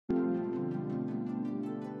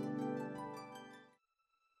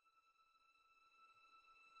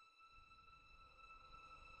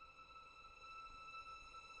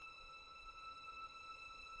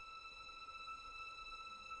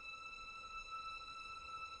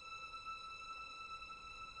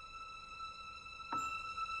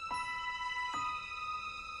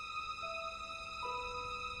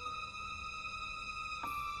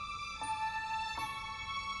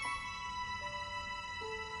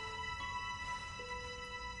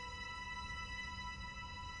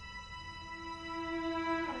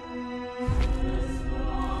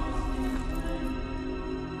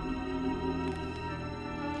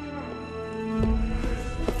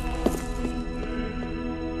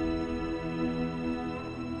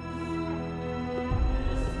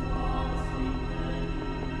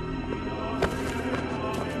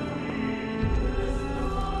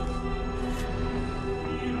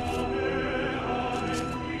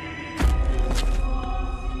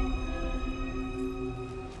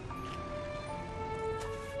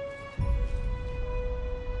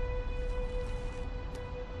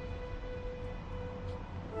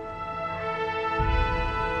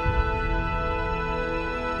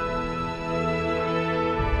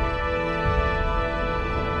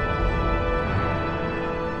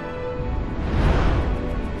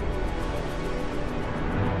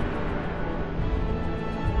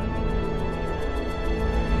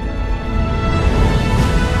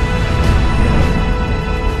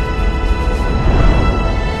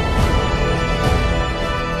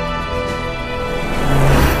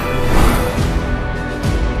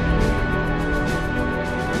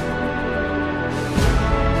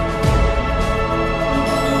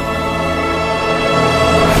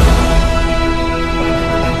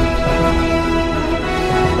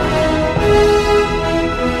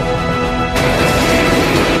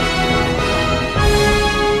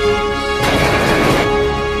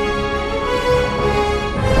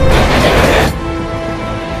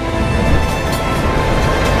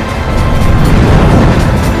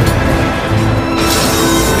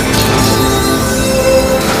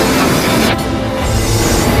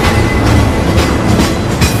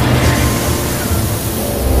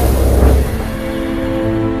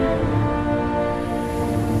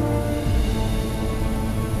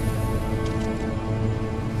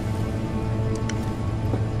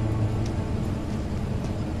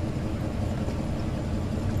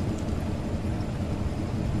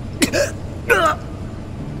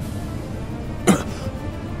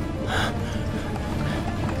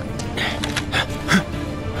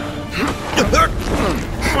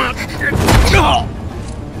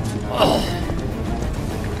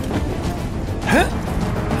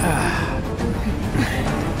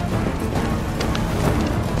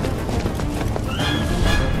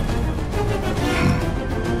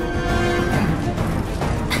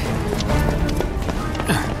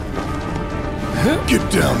Get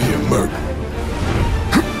down here, Merc.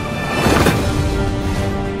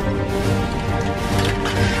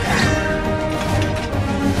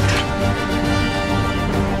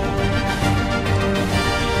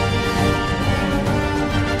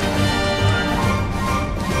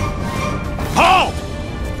 Halt!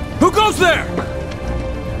 Who goes there?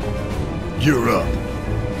 You're up.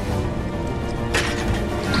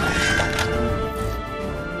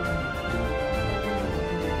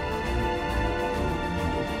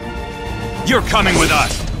 You're coming with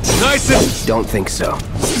us. Nice and... Don't think so.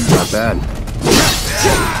 Not bad.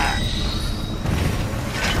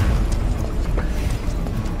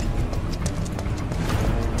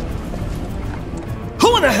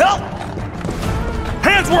 Who in the hell?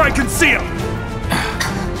 Hands where I can see him!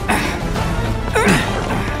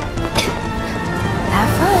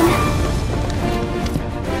 Have fun.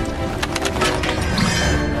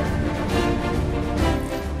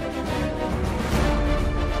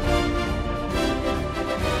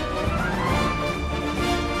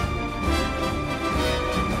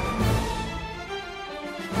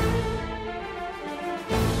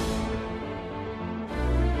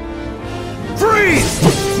 Freeze!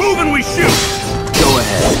 Move and we shoot! Go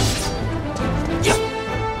ahead.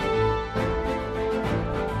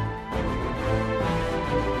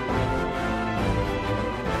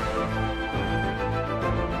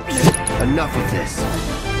 Enough of this.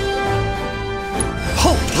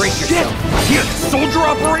 Halt! Brace yourself! Here, soldier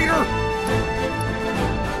operator!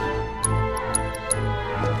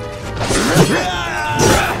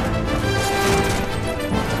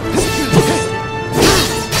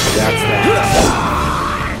 That's that.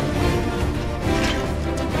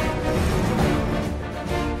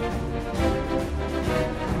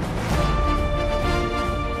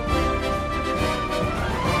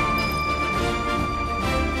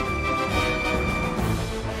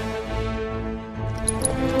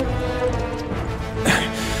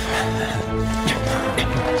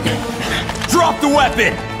 Drop the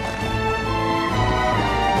weapon!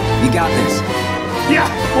 You got this. Yeah,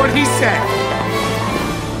 what he said.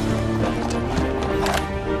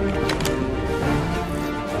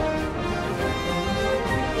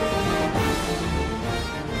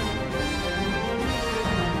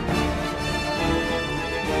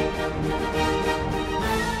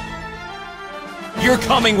 You're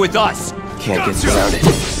coming with us! Can't get surrounded.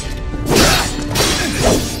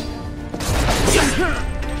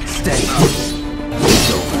 Steady.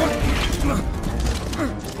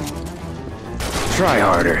 Try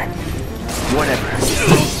harder. Whatever.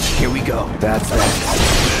 Here we go. That's that.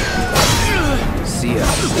 See ya.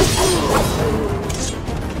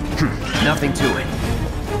 Nothing to it.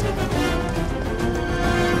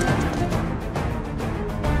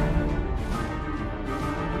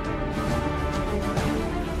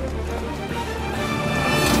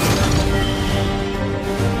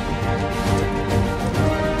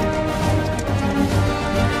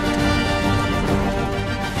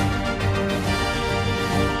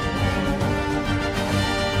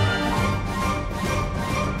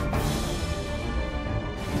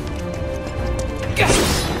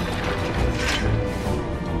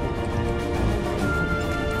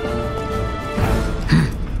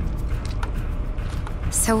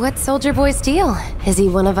 So what's Soldier Boy's deal? Is he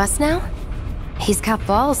one of us now? He's got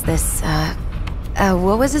balls, this,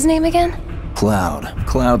 what was his name again?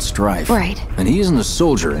 Cloud Strife. Right. And he isn't a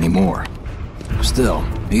soldier anymore. Still,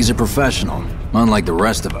 he's a professional, unlike the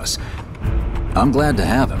rest of us. I'm glad to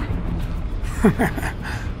have him.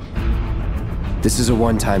 This is a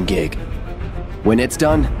one-time gig. When it's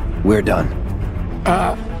done, we're done.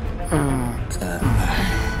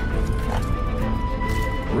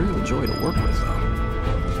 Real joy to work with, though.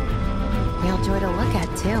 Real joy to look at,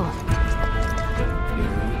 too. Here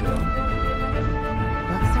we go.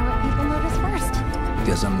 Looks are what people notice first.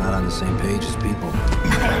 Guess I'm not on the same page as people.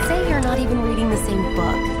 I'd say you're not even reading the same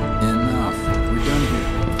book. Enough. We're done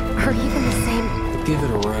here. Or even the same... Give it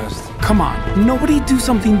a rest. Come on, nobody do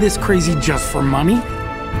something this crazy just for money.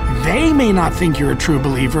 They may not think you're a true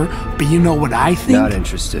believer, but you know what I think? Not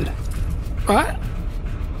interested. What?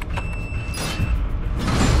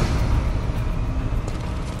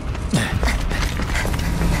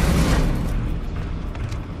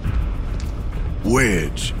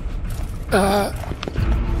 Wedge.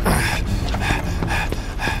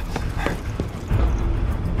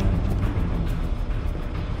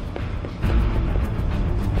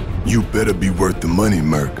 You better be worth the money,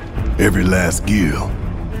 Merc. Every last gill.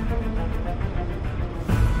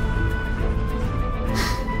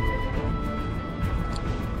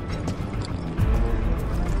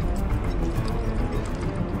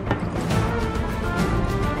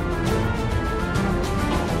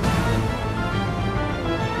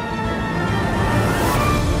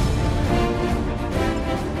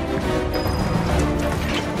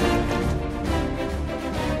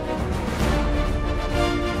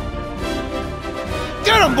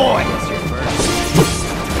 on, boy!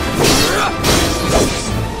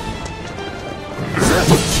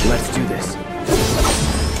 Let's do this.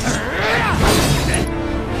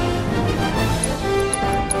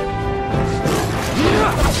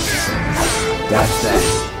 That's that.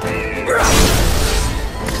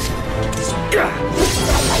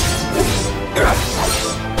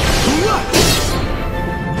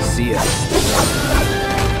 See ya.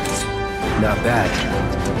 Not bad.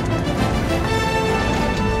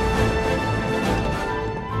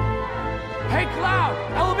 Hey, Cloud!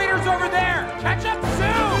 Elevator's over there! Catch up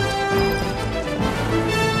soon!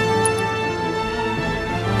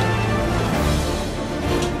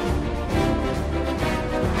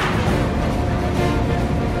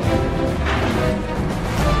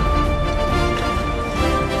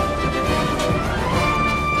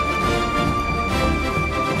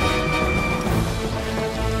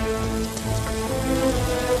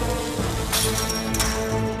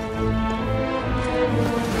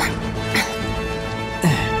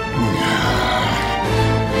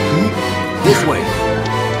 This way.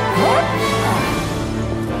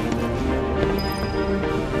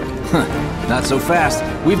 Huh, not so fast.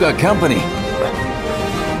 We've got company.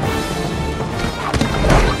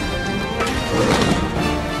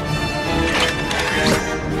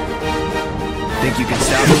 Think you can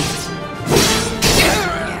stop me?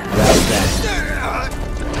 That's that.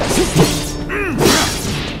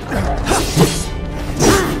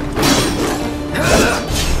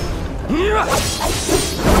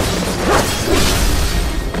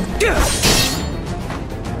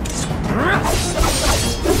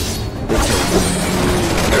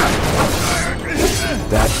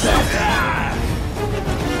 That's that.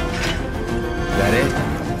 That it?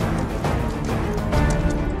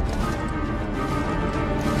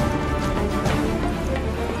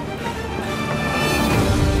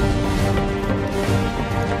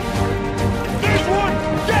 There's one!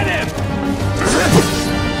 Get him!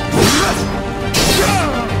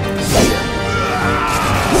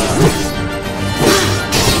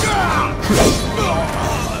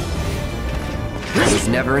 I was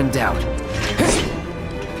never in doubt.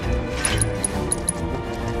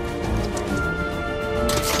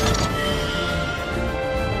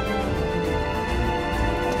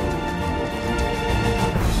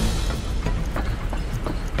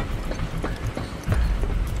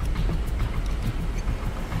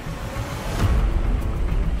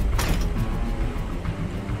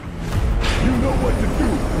 You know what to do.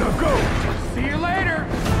 Now go. See you later!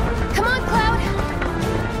 Come on, Cloud!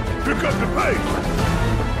 Pick up the pace.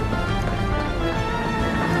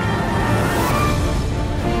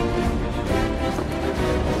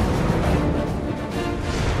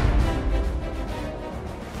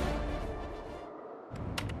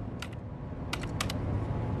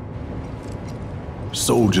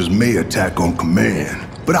 Soldiers may attack on command,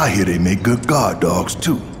 but I hear they make good guard dogs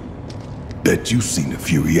too. Bet you've seen a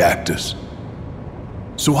few reactors.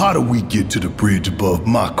 So how do we get to the bridge above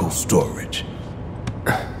Mako storage?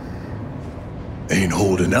 Ain't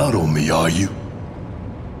holding out on me, are you?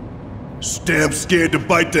 Stamp scared to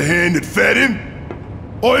bite the hand that fed him?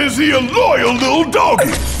 Or is he a loyal little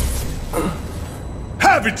doggy?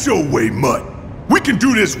 Have it your way, Mutt. We can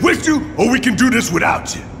do this with you, or we can do this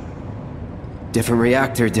without you. Different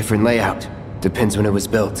reactor, different layout. Depends when it was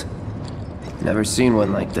built. Never seen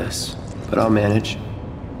one like this, but I'll manage.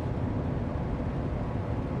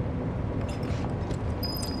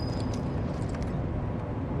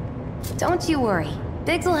 Don't you worry.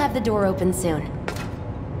 Biggs will have the door open soon.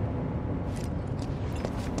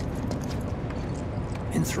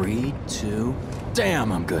 In 3, 2...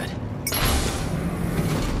 Damn, I'm good.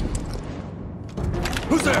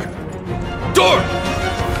 Who's there? Door!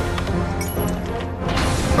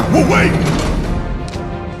 Well, wait!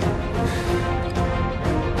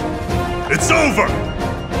 It's over!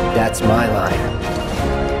 That's my line.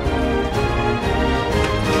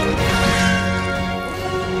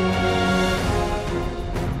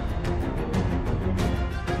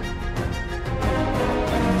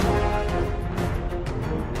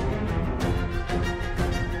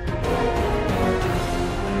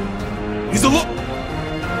 He's a lo-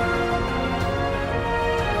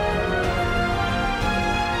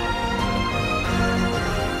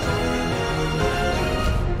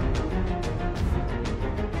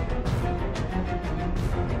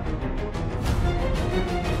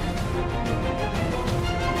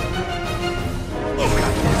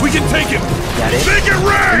 We can take him! That it? Make it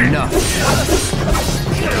rain! Enough.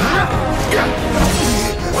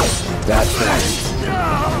 That's that.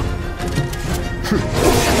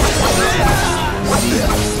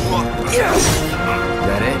 See ya.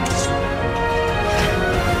 That it?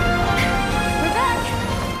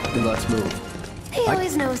 Then let's move. He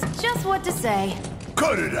always knows just what to say.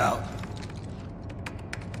 Cut it out!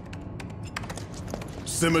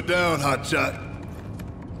 Simmer down, hotshot.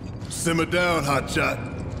 Simmer down, hotshot.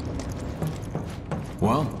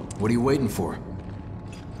 Well, what are you waiting for?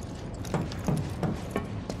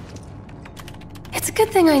 It's a good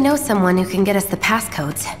thing I know someone who can get us the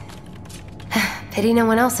passcodes. Pity no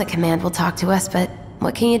one else at command will talk to us, but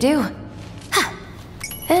what can you do?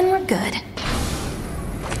 Then we're good.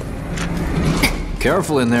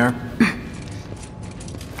 Careful in there.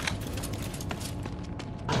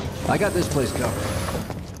 I got this place covered.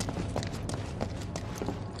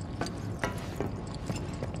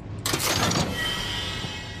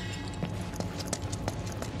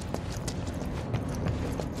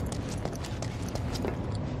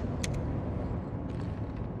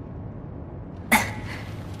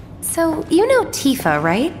 So, you know Tifa,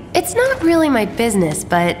 right? It's not really my business,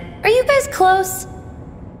 but are you guys close?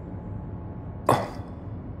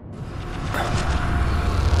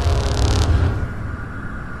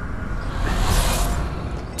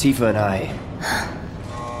 Tifa and I...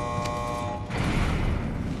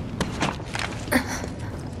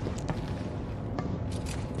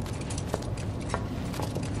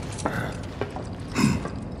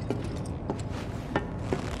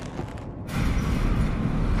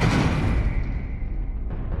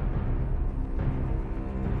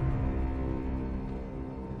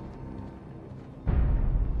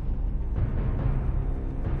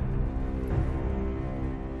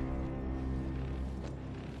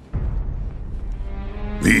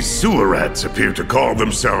 These sewer rats appear to call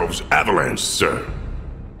themselves Avalanche, sir.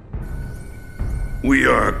 We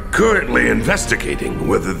are currently investigating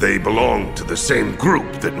whether they belong to the same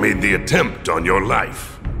group that made the attempt on your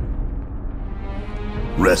life.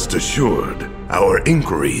 Rest assured, our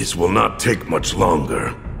inquiries will not take much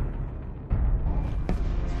longer.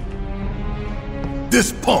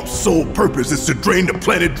 This pump's sole purpose is to drain the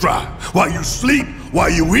planet dry. While you sleep,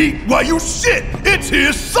 while you eat, while you shit, it's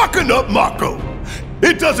here sucking up Mako.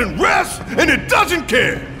 It doesn't rest, and it doesn't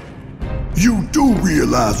care. You do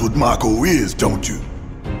realize what Mako is, don't you?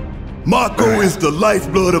 Mako is the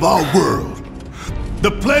lifeblood of our world. The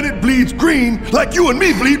planet bleeds green like you and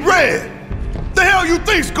me bleed red. The hell you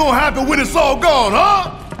think's gonna happen when it's all gone, huh?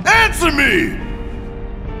 Answer me!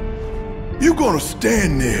 You gonna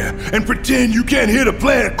stand there and pretend you can't hear the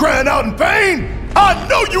planet crying out in pain? I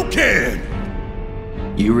know you can!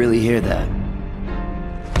 You really hear that?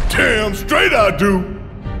 Damn straight I do!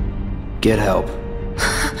 Get help.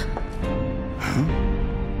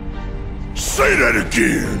 Say that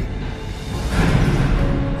again!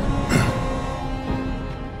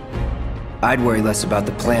 I'd worry less about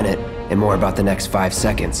the planet and more about the next 5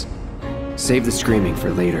 seconds. Save the screaming for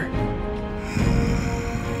later.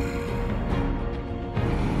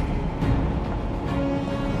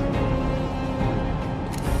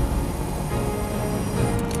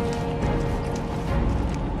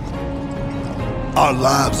 Our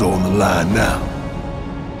lives are on the line now.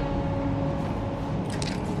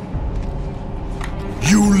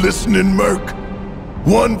 You listening, Merc?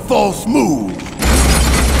 One false move,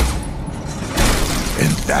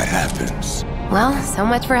 and that happens. Well, so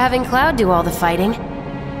much for having Cloud do all the fighting.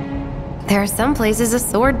 There are some places a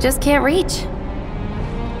sword just can't reach.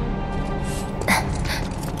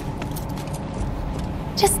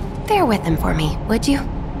 Just bear with him for me, would you?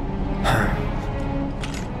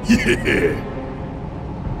 Yeah.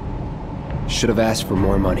 Should have asked for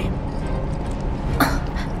more money.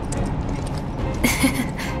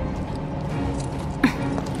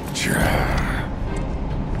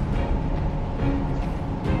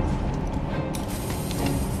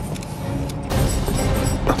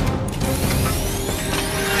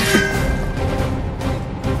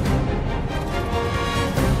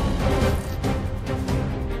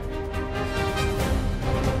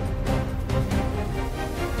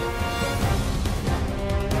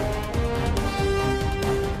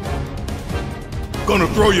 Gonna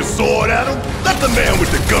throw your sword at him? Let the man with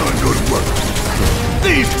the gun go to work.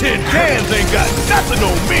 These tin cans ain't got nothing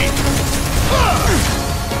on me.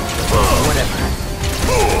 Whatever.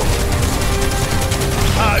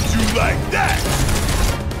 How'd you like that?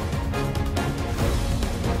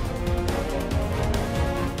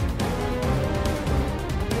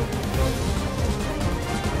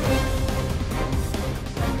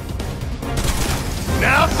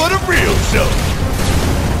 Now for the real show.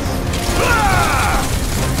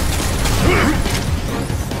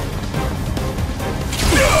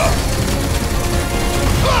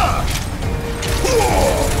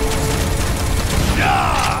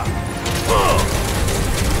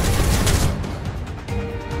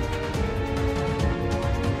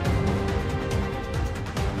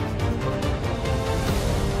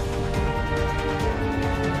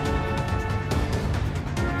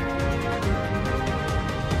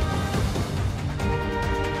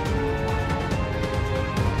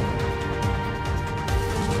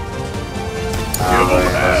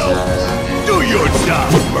 Good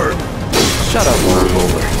job, Merc. Shut up,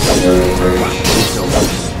 wormholer.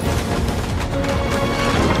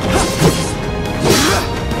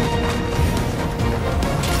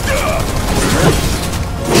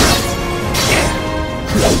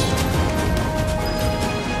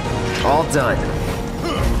 All done.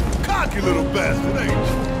 Cocky little bastard, ain't you?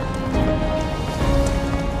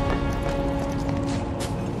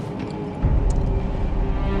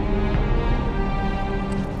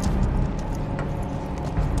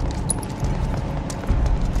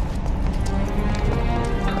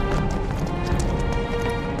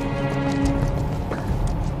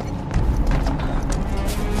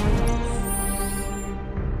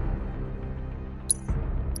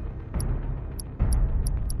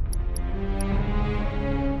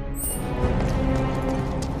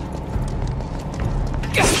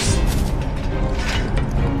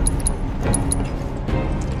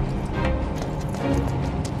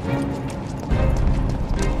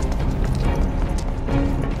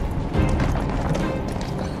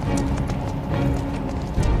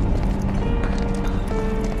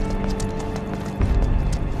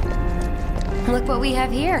 Look what we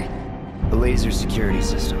have here. The laser security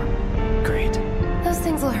system. Great. Those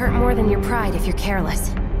things will hurt more than your pride if you're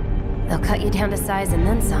careless. They'll cut you down to size and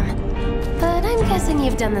then some. But I'm guessing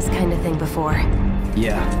you've done this kind of thing before.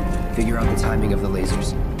 Yeah. Figure out the timing of the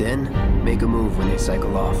lasers. Then, make a move when they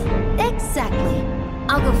cycle off. Exactly.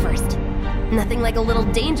 I'll go first. Nothing like a little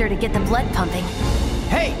danger to get the blood pumping.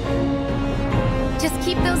 Hey! Just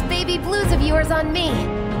keep those baby blues of yours on me.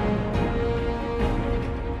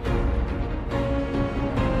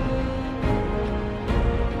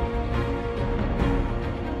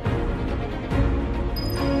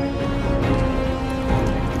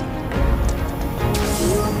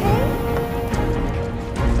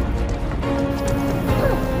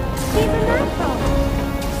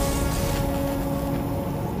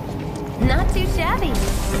 Not too shabby.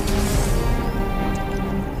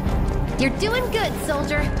 You're doing good,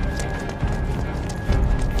 soldier.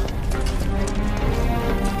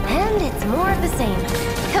 And it's more of the same.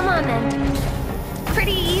 Come on, then.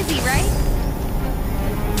 Pretty easy, right?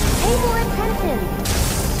 Pay more attention.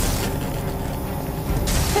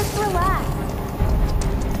 Just relax.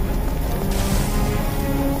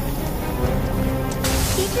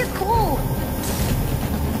 Keep your cool.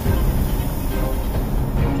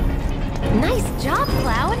 Nice job,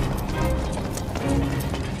 Cloud!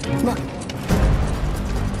 Look.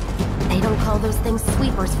 They don't call those things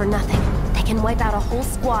sweepers for nothing. They can wipe out a whole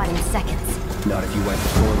squad in seconds. Not if you wipe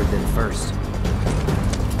forward then first.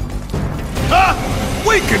 Ha!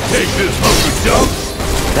 We can take this hunk of junk!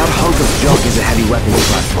 That hunk of junk is a heavy weapons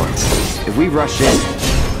platform. If we rush in,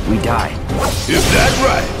 we die. Is that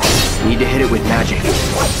right? Need to hit it with magic.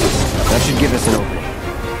 That should give us an opening.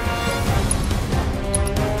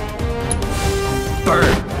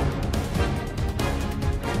 Burn!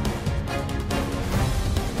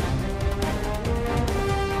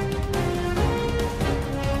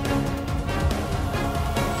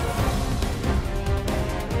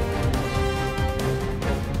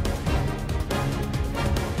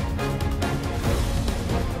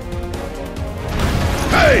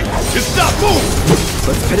 Hey! Just stop moving!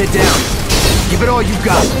 Let's pin it down. Give it all you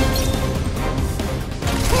got.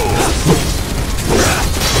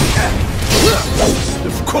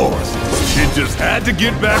 Of course. It just had to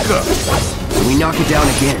get back up. We knock it down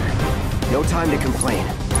again. No time to complain.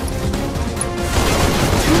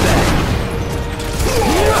 Too bad.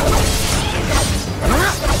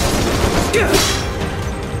 Get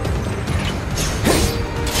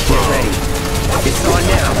ready. It's on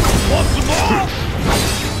now. Want some more?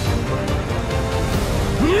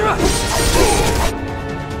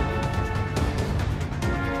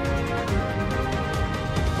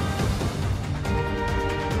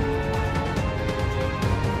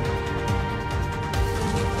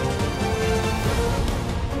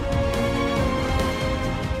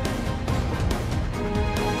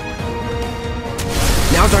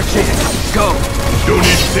 Now's our chance. Go. Don't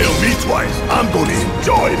need to tell me twice. I'm gonna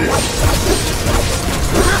enjoy this.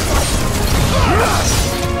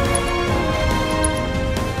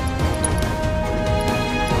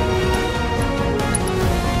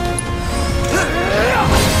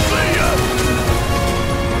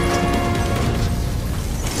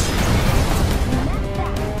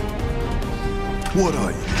 What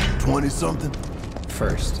are you, 20-something?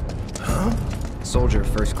 First. Huh? Soldier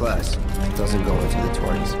first class. Doesn't go into the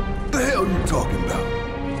 20s. The hell you talking about?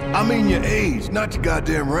 I mean your age, not your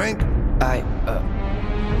goddamn rank.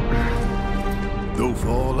 Though for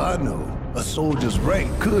all I know, a soldier's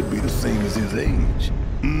rank could be the same as his age.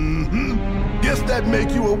 Mm-hmm. Guess that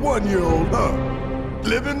make you a 1-year-old, huh?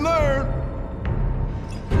 Live and learn.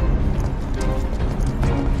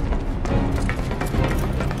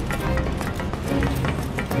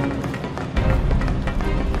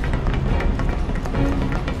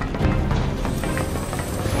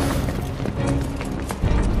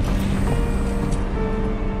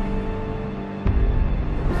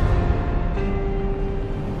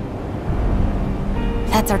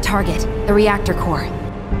 That's our target, the reactor core.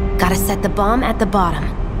 Gotta set the bomb at the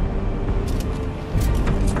bottom.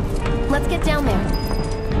 Let's get down there.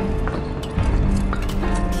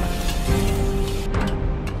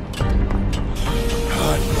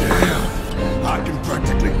 God damn. I can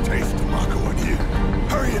practically taste the Mako in here.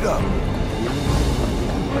 Hurry it up.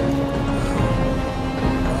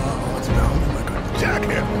 What's down like a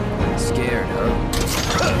jackhammer? Scared, huh?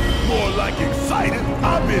 More like excited.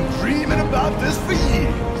 I've been dreaming about this for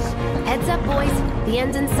years. Heads up, boys. The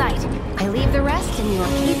end's in sight. I leave the rest in your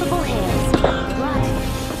capable hands. Good luck.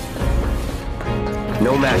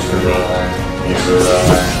 No match for me.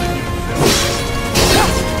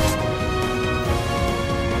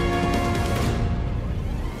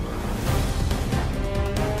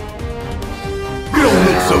 You don't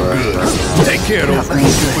look so good. Take care of those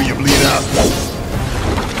wounds before you bleed out.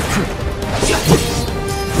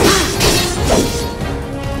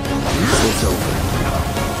 It's over.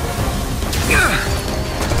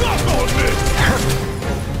 Stop on this!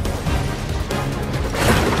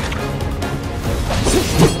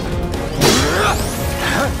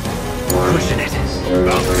 Pushing it.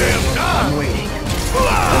 About damn time! I'm waiting.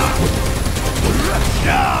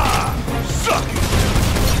 Suck it!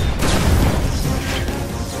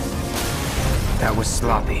 That was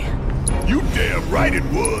sloppy. You damn right it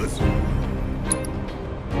was!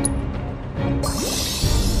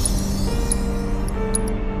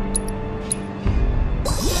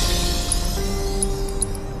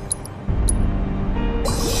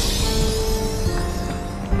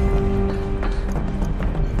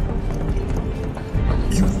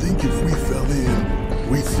 You think if we fell in,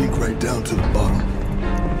 we'd sink right down to the bottom?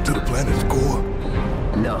 To the planet's core?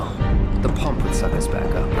 No. The pump would suck us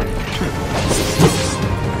back up.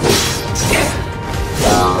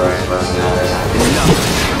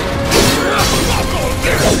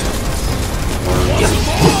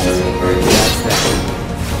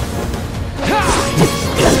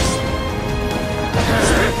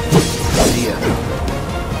 See ya.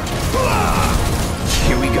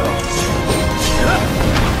 Here we go.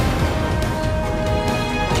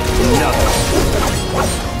 Enough.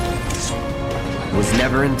 Was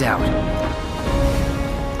never in doubt.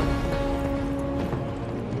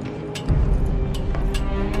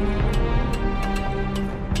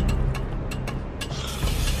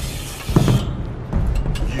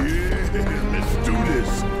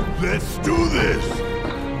 Let's do this!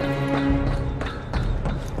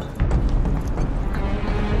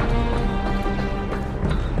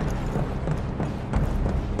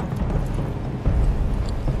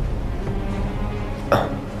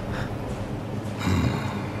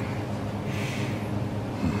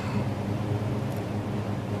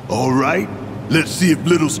 All right, let's see if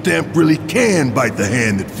Little Stamp really can bite the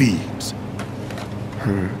hand that feeds.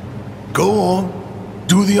 Go on,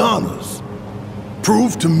 do the honors.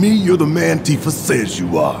 Prove to me you're the man Tifa says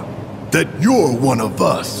you are. That you're one of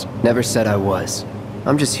us. Never said I was.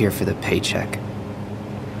 I'm just here for the paycheck.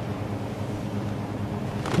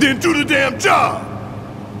 Then do the damn job!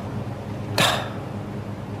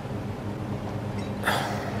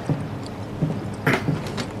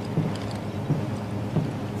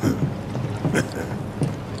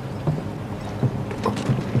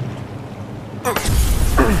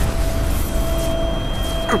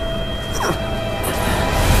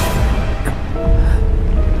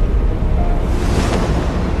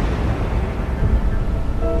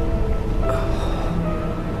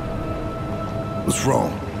 What's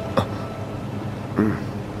wrong?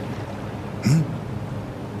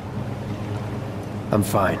 I'm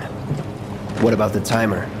fine. What about the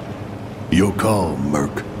timer? Your call,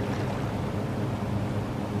 Merc.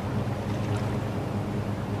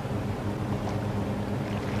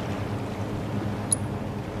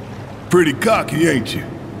 Pretty cocky, ain't you?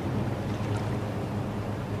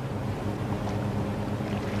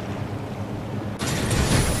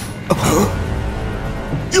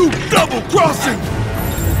 You double-crossing!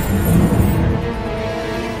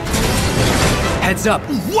 Heads up!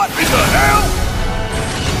 What in the hell?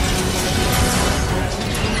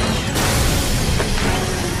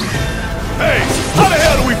 Hey, how the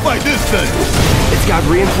hell do we fight this thing? It's got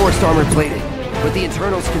reinforced armor plating, but the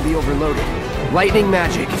internals can be overloaded. Lightning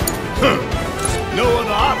magic. No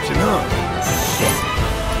other option, huh?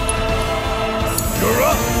 You're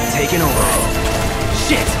up. Taking over.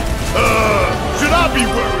 Shit! Should I be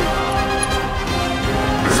worried?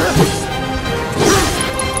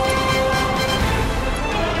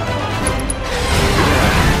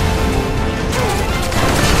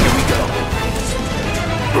 Here we go.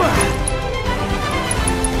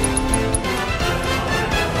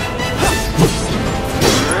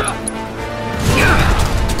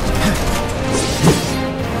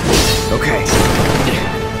 Okay.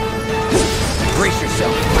 Brace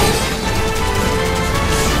yourself.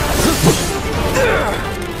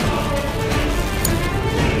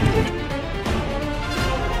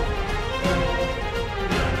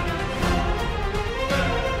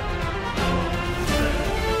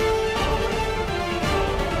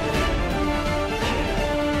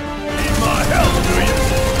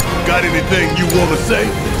 Got anything you wanna say?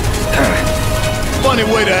 Funny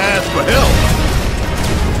way to ask for help.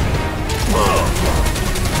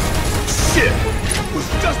 Shit! Was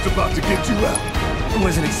just about to get you out. I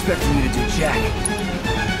wasn't expecting you to do jack.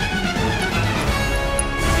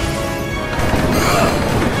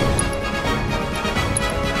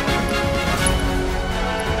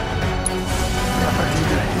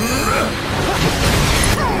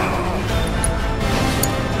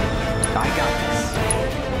 I got this.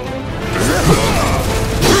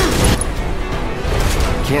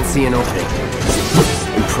 Can't see an opening.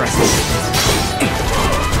 Impressive.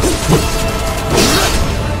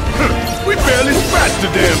 We barely scratched the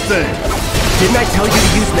damn thing. Didn't I tell you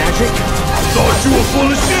to use magic? Thought you were full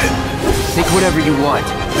of shit. Think whatever you want.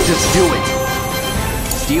 Just do it.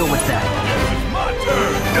 Deal with that. It's my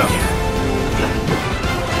turn.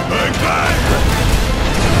 Bang, bang.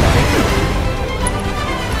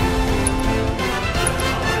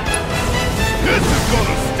 This is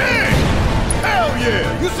gonna sting. Hell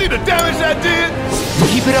yeah. You see the damage I did?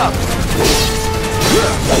 Keep it up.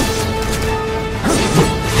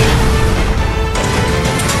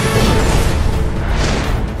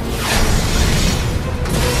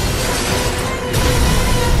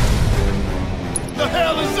 The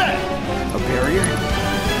hell is that? A barrier?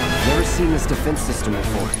 Never seen this defense system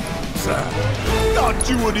before. Thought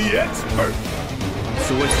you were the expert.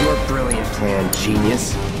 So what's your brilliant plan,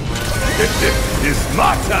 genius? It's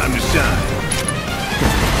my time to shine.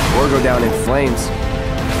 Or go down in flames.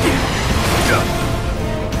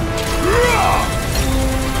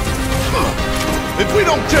 If we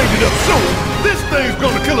don't change it up soon, this thing's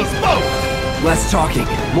gonna kill us both. Less talking,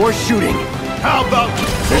 more shooting. How about...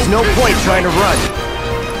 There's no point trying to run.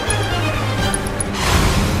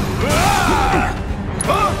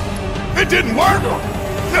 Huh? It didn't work?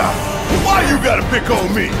 Why you gotta pick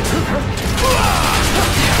on me?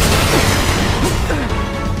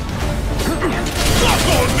 Suck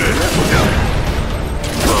on this!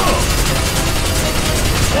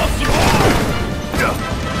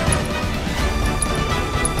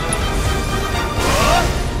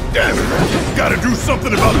 Damn it! Gotta do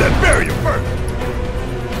something about that barrier first!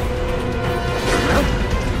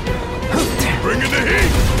 Bring in the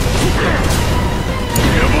heat!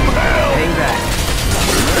 Give them hell! Hang back.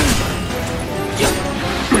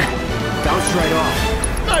 Bounce right off.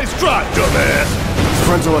 Nice try, dumbass!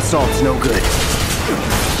 Frontal assault's no good.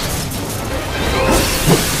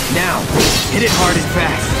 Now, hit it hard and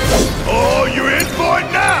fast. Oh, you're in for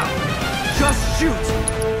it now! Just shoot.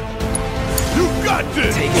 You got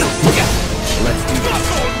this! Take it. Let's do Suck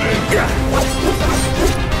this. on this!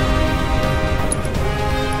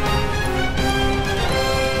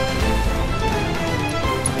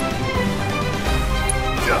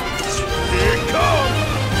 Here it comes!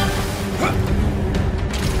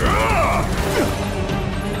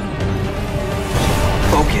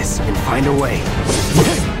 Focus and find a way.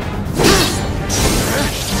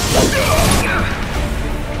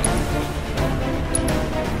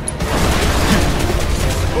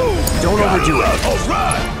 Don't overdo it. All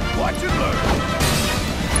right! Watch it learn!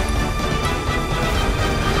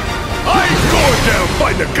 I ain't going down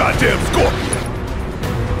fighting a goddamn scorpion!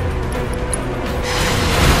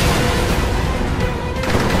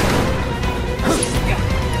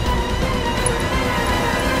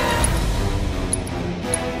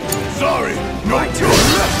 Sorry, no turn.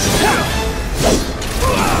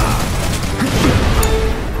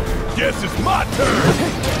 Guess it's my turn.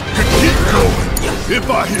 Keep going. If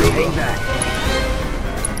I heal Hang up. back.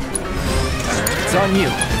 It's on you.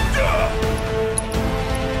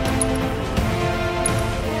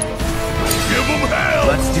 Give them hell.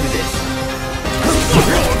 Let's do this. Suck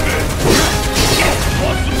on this.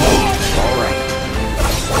 Want some more? All right.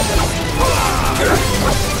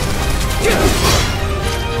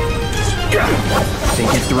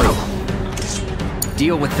 Think it through.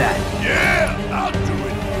 Deal with that. Yeah, I'll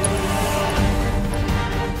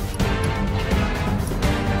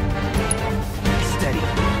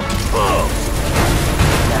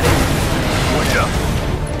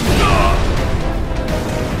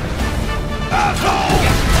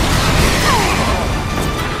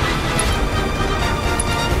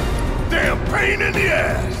pain in the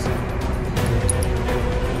ass.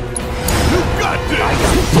 You got this.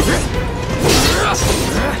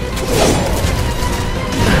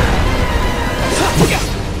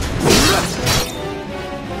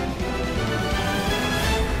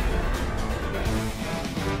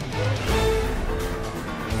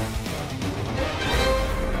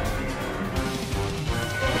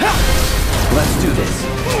 Let's do this.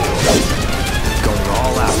 Going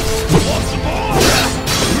all out.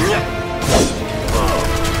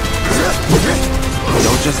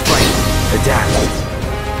 Don't just fight. Adapt.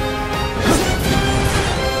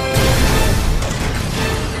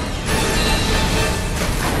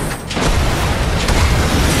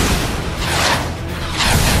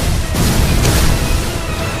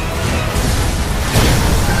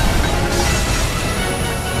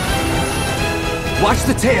 Watch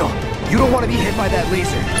the tail! You don't want to be hit by that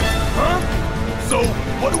laser. Huh? So,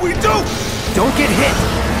 what do we do? Don't get hit!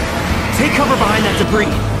 Take cover behind that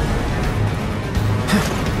debris.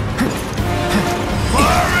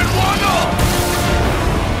 Fire in one off!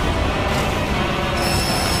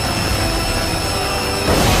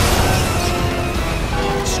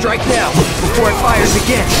 Strike now, before it fires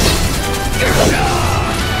again.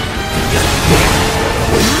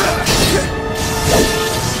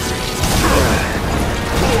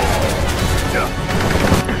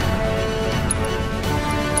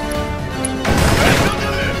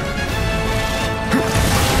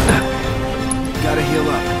 Gotta heal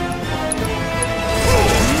up.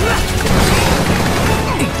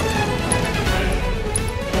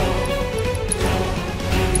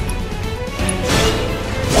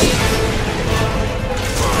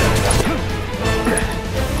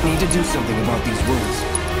 Need to do something about these wounds.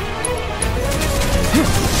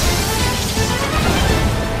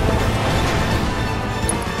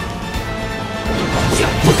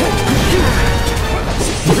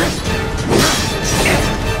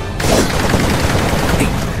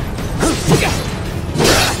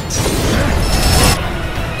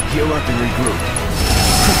 Heal up and regroup.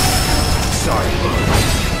 Sorry.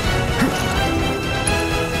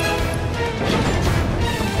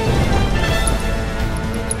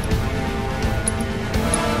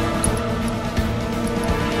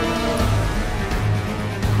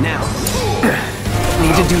 Now,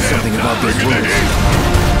 need to do something about these wounds.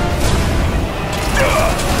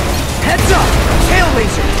 Heads up! Tail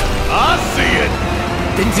laser! I see it!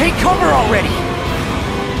 Then take cover already!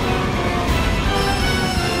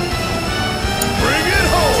 Bring it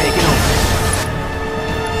home! Take it over.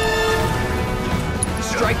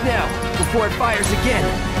 Strike now, before it fires again.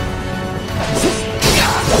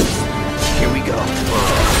 Here we go.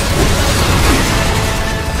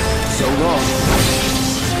 So long.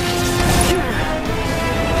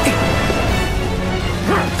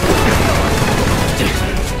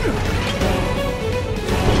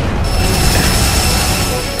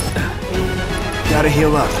 Gotta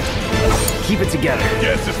heal up. Keep it together.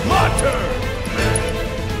 Guess it's my turn!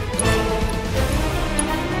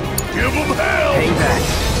 Give them hell! Hang back.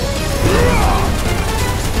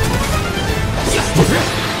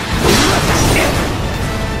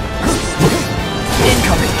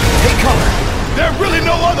 Incoming! Take cover! There really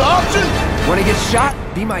no other option? Wanna get shot?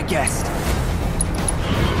 Be my guest.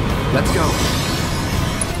 Let's go.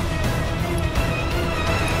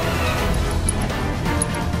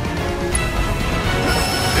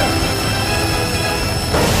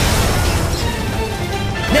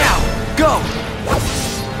 Now, go!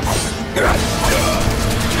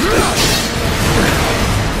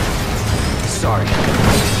 Sorry.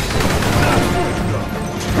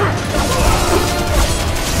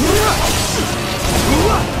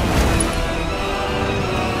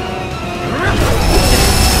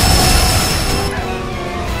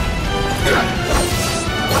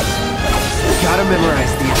 Gotta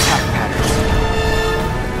memorize the attack patterns.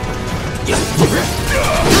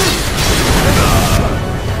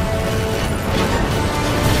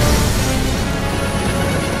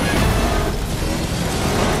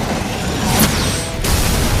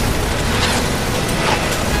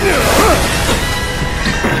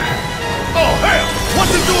 Oh hell!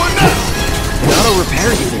 What's it doing now? An auto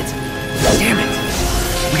repair unit. Damn it.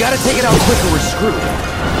 We gotta take it out quick or we're screwed.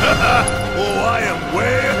 Oh, I am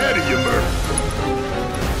way ahead of you, Bert.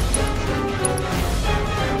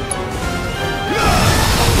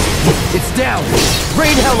 It's down.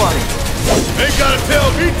 Rain hell on it. Ain't gotta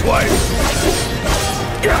tell me twice.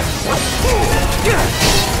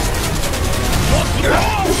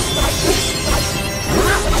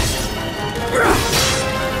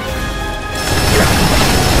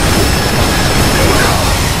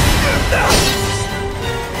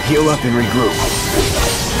 Heal up and regroup.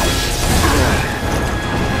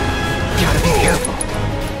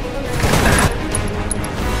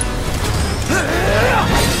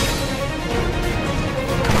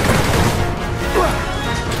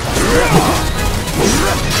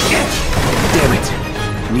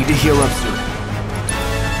 Need to heal up soon.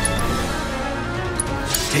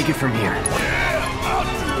 Take it from here. Yeah, I'll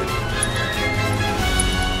do it.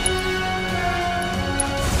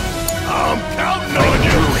 I'm counting on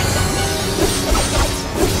you.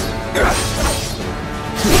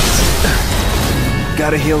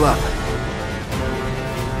 Gotta heal up.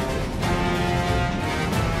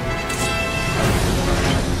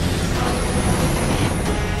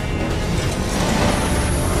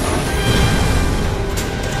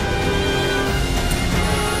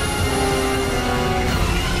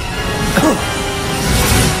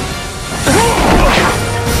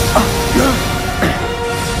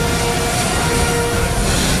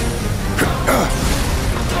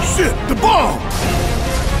 Shit, the bomb!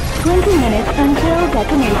 20 minutes until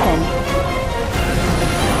detonation.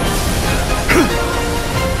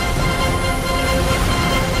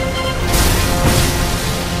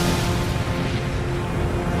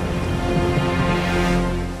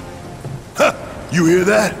 You hear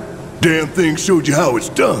that? Damn thing showed you how it's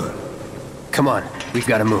done. Come on, we've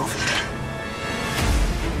gotta move.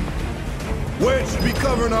 Wedge should be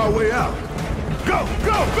covering our way out. Go,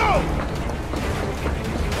 go, go!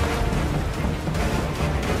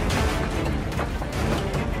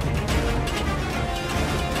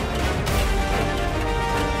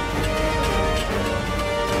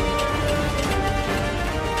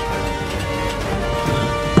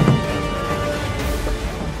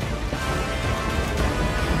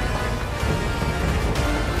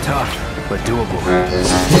 Tough, but doable.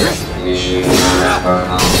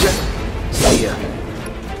 See ya.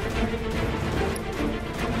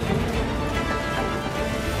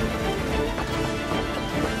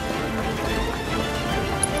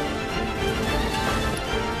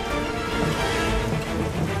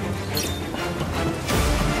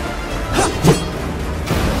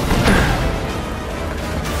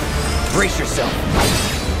 Brace yourself.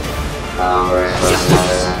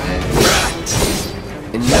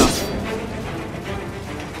 Enough.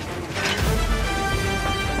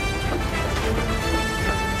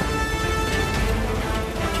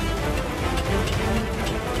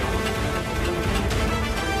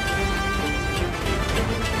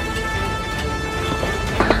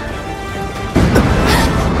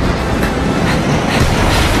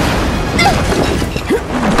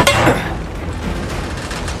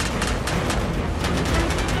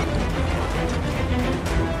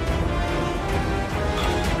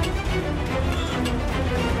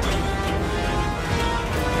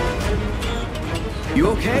 You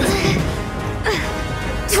okay?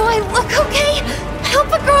 Do I look okay? Help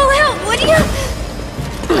a girl out, would you?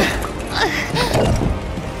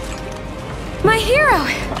 My hero!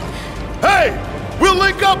 Hey! We'll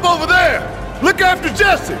link up over there! Look after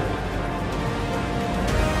Jesse!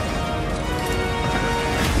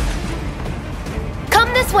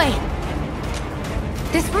 Come this way!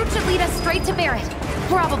 This route should lead us straight to Barrett.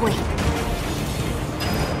 Probably.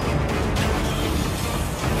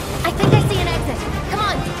 I think I see an exit. Come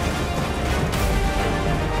on!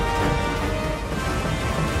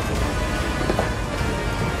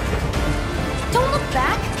 Don't look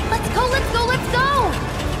back! Let's go, let's go, let's go!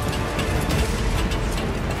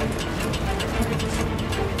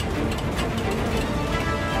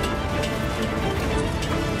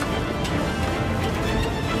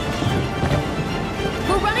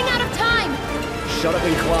 We're running out of time! Shut up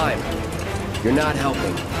and climb. You're not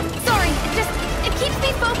helping. Sorry, it keeps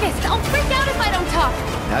me focused. I'll freak out if I don't talk.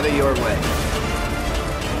 Have it your way.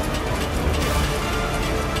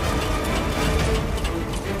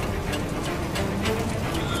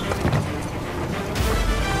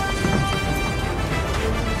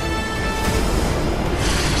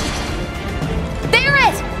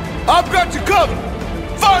 Barrett! I've got you covered!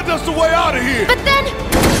 Find us a way out of here! But then...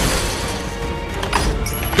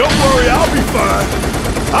 Don't worry, I'll be fine.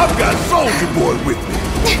 I've got Soldier Boy with me.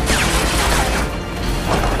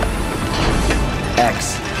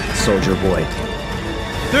 X, Soldier Boy.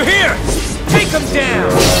 They're here! Take them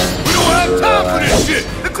down! We don't have time for this shit!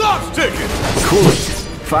 The clock's ticking! Cool it.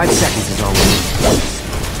 5 seconds is all we need.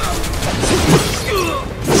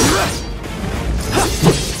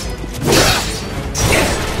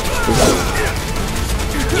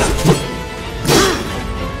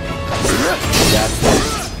 That's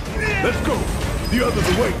that. Let's go! The others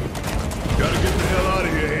are waiting. Gotta get the hell out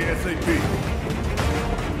of here ASAP.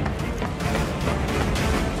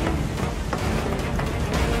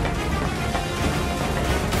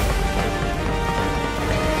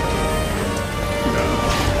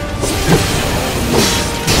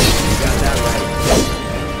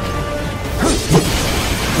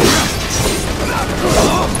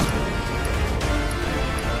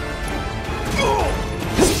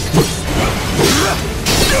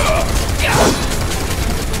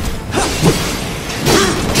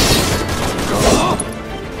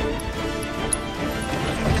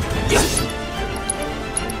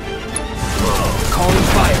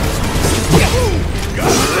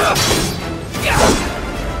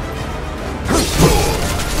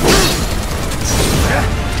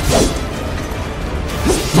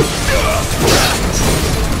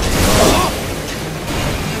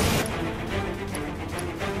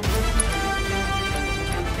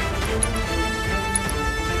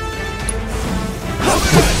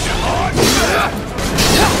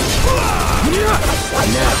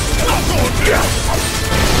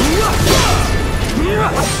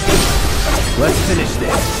 Let's finish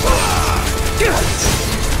this.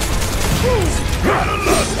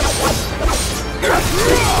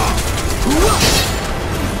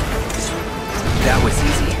 That was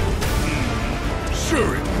easy.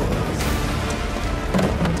 Sure it was.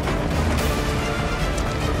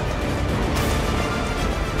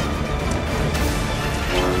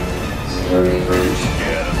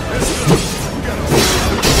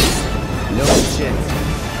 No shit.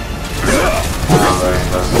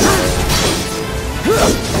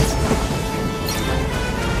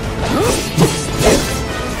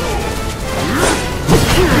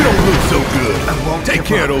 You don't look so good. I won't take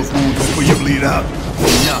care of those wounds before you bleed out.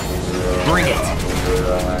 Enough. Bring it.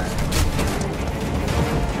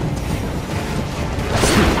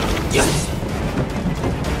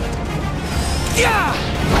 Yeah.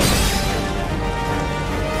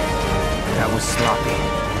 That was sloppy.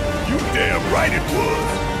 You damn right it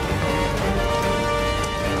was.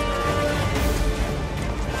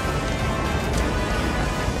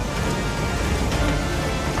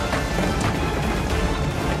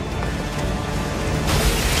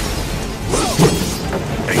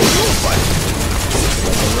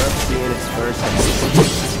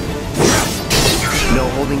 No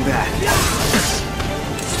holding back.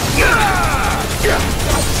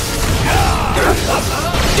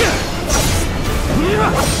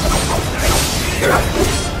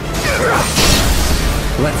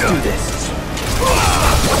 Let's do this.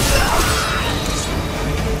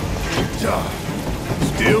 Good job.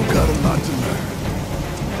 Still got a lot to learn.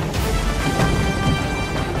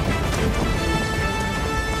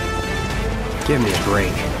 Give me a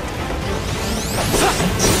break.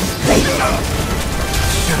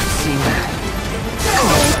 Should have seen that.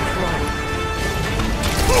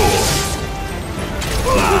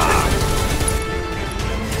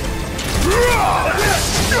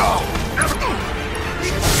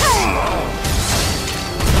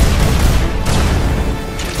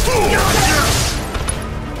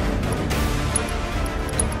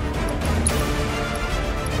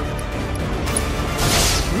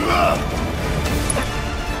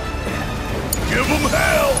 Give them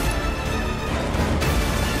hell!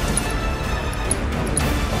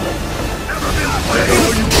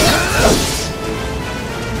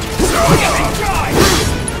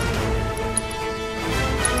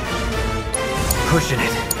 Pushing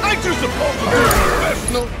it. Ain't you supposed to be a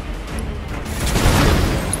professional?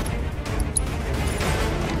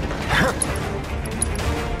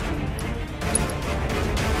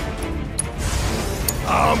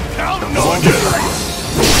 I'm counting on you!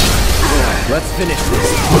 Let's finish this.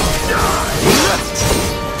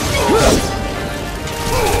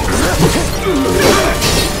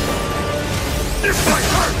 This might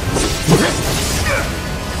hurt!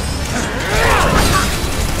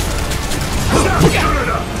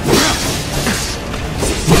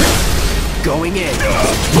 Going in.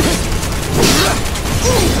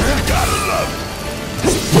 Gotta love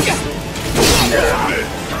it!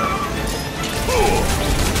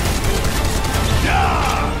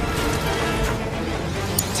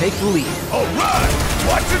 Take the lead. All right!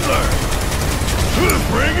 Watch and learn!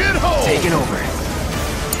 Bring it home! Taking over.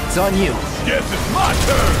 It's on you. Guess it's my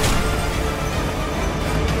turn!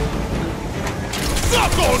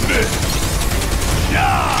 Suck on this!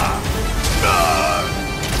 Yeah!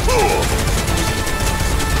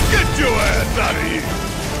 Get your ass out of here!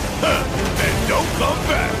 And don't come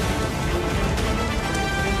back!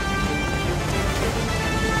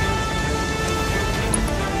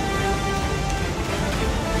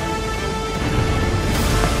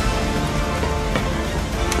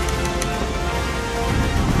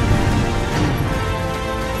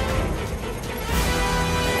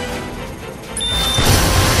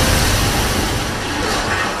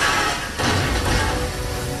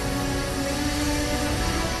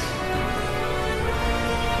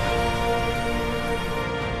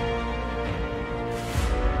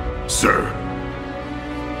 Sir.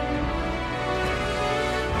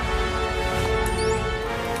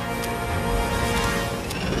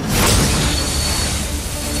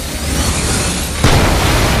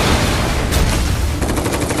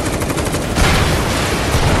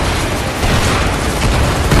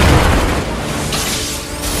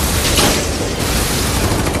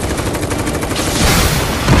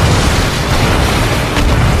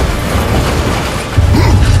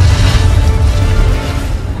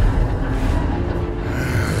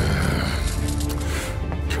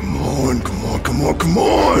 Come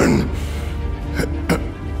on!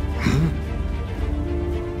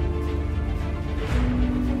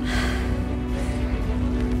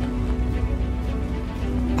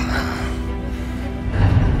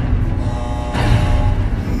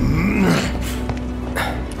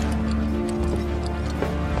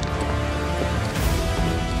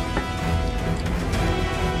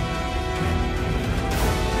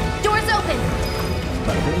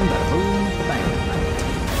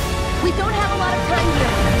 We don't have a lot of time here.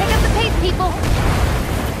 Pick up the pace, people!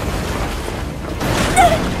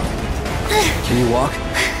 Can you walk?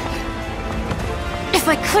 If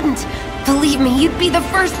I couldn't, believe me, you'd be the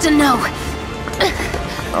first to know.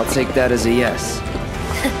 I'll take that as a yes.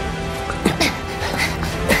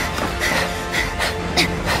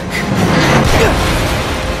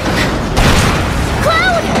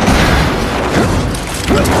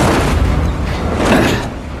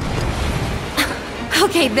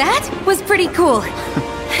 Okay, that was pretty cool.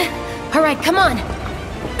 All right, come on.